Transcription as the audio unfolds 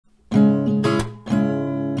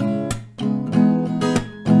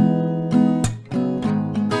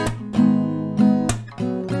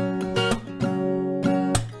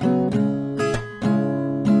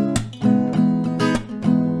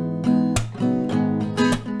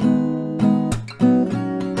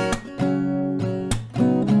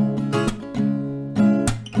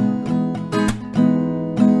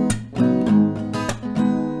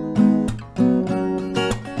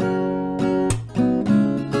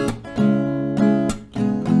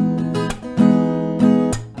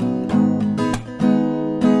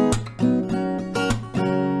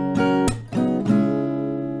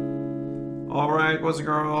boys and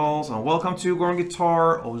girls, and welcome to Go On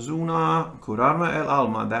Guitar, Ozuna, Curarme El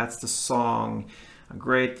Alma. That's the song. A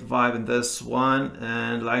great vibe in this one,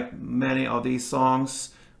 and like many of these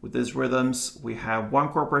songs with these rhythms, we have one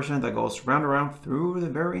chord progression that goes round and round through the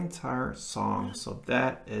very entire song. So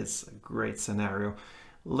that is a great scenario.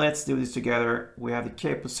 Let's do this together. We have the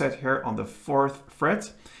capo set here on the 4th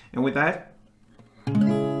fret, and with that,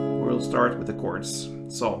 we'll start with the chords.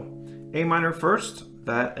 So A minor first,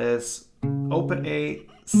 that is open A,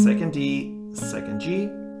 second D, second G,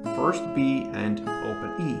 first B, and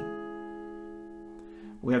open E.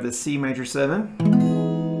 We have the C major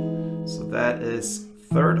 7, so that is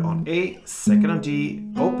third on A, second on D,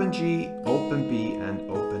 open G, open B, and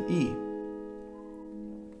open E.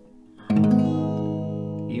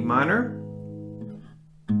 E minor,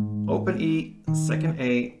 open E, second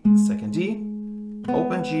A, second D,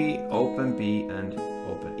 open G, open B, and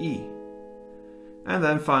open E. And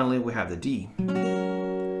then finally we have the D.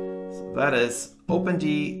 So that is open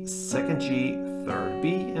D, second G, third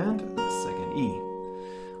B, and second E.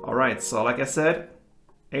 Alright, so like I said,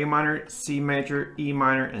 A minor, C major, E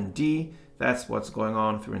minor, and D. That's what's going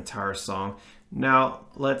on through the entire song. Now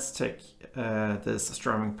let's take this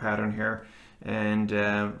strumming pattern here, and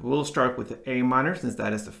we'll start with the A minor since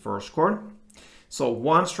that is the first chord. So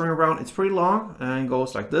one string around, it's pretty long and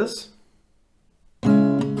goes like this.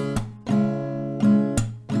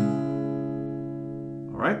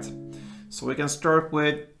 Alright, so we can start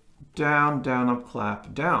with down, down, up,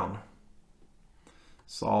 clap, down.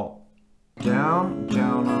 So down,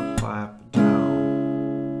 down, up, clap,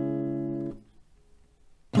 down.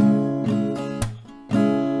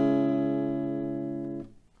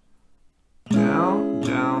 Down,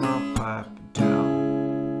 down, up, clap,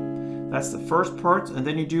 down. That's the first part, and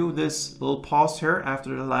then you do this little pause here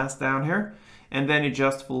after the last down here, and then you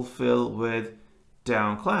just fulfill with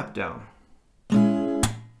down, clap, down.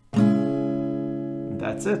 And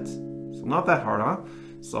that's it. So not that hard, huh?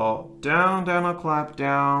 So down, down, up, clap,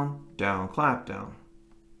 down, down, clap, down.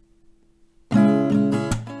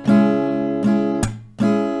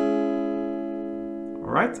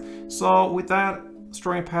 Alright, so with that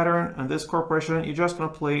string pattern and this chord progression, you're just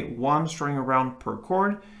gonna play one string around per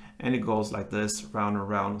chord, and it goes like this, round and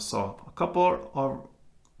round. So a couple of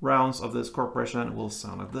rounds of this chord progression will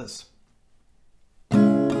sound like this.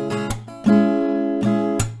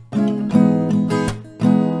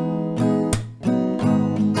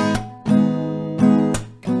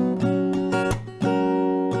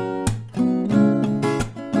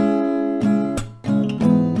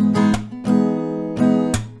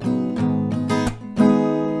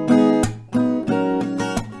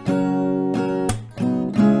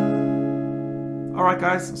 Alright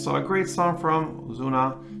guys, so a great song from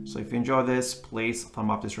Ozuna. So if you enjoyed this, please thumb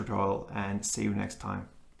up this tutorial and see you next time.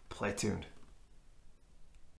 Play tuned.